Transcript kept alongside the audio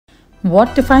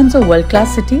What defines a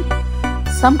world-class city?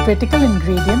 Some critical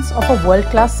ingredients of a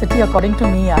world-class city according to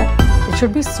me are: it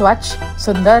should be swachh,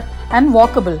 sundar and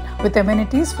walkable with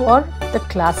amenities for the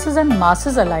classes and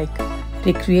masses alike.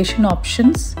 Recreation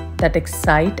options that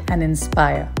excite and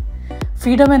inspire.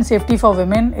 Freedom and safety for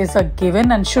women is a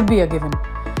given and should be a given.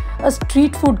 A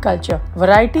street food culture,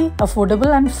 variety,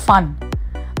 affordable and fun.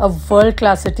 A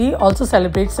world-class city also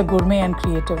celebrates the gourmet and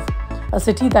creative. A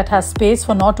city that has space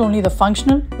for not only the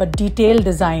functional but detailed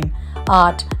design,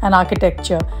 art and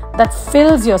architecture that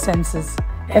fills your senses.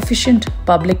 Efficient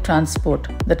public transport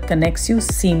that connects you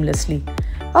seamlessly.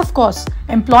 Of course,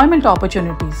 employment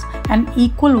opportunities and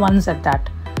equal ones at that.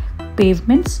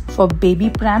 Pavements for baby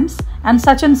prams and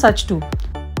such too.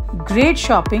 Great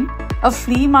shopping, a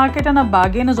flea market and a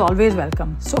bargain is always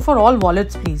welcome. So for all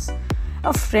wallets, please.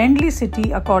 A friendly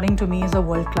city, according to me, is a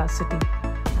world-class city.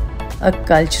 A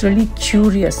culturally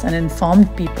curious and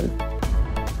informed people.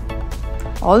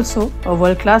 Also, a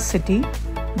world-class city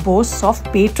boasts of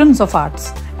patrons of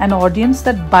arts, an audience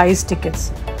that buys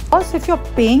tickets. Because if you're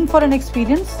paying for an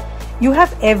experience, you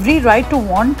have every right to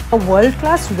want a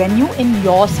world-class venue in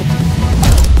your city.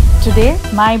 Today,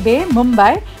 my Bay,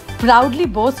 Mumbai, proudly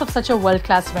boasts of such a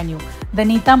world-class venue, the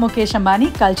Neeta Mukesh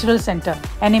Ambani Cultural Center,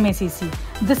 Nmacc.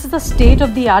 This is a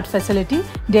state-of-the-art facility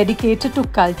dedicated to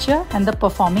culture and the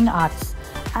performing arts.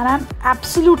 And I'm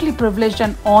absolutely privileged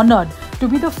and honored to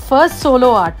be the first solo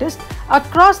artist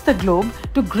across the globe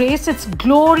to grace its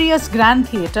glorious Grand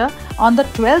Theatre on the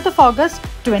 12th of August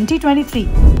 2023.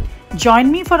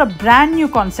 Join me for a brand new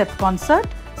concept concert,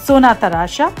 Sona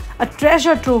Tarasha, a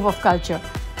treasure trove of culture.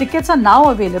 Tickets are now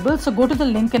available, so go to the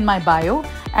link in my bio.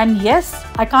 And yes,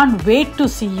 I can't wait to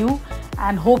see you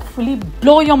and hopefully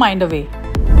blow your mind away.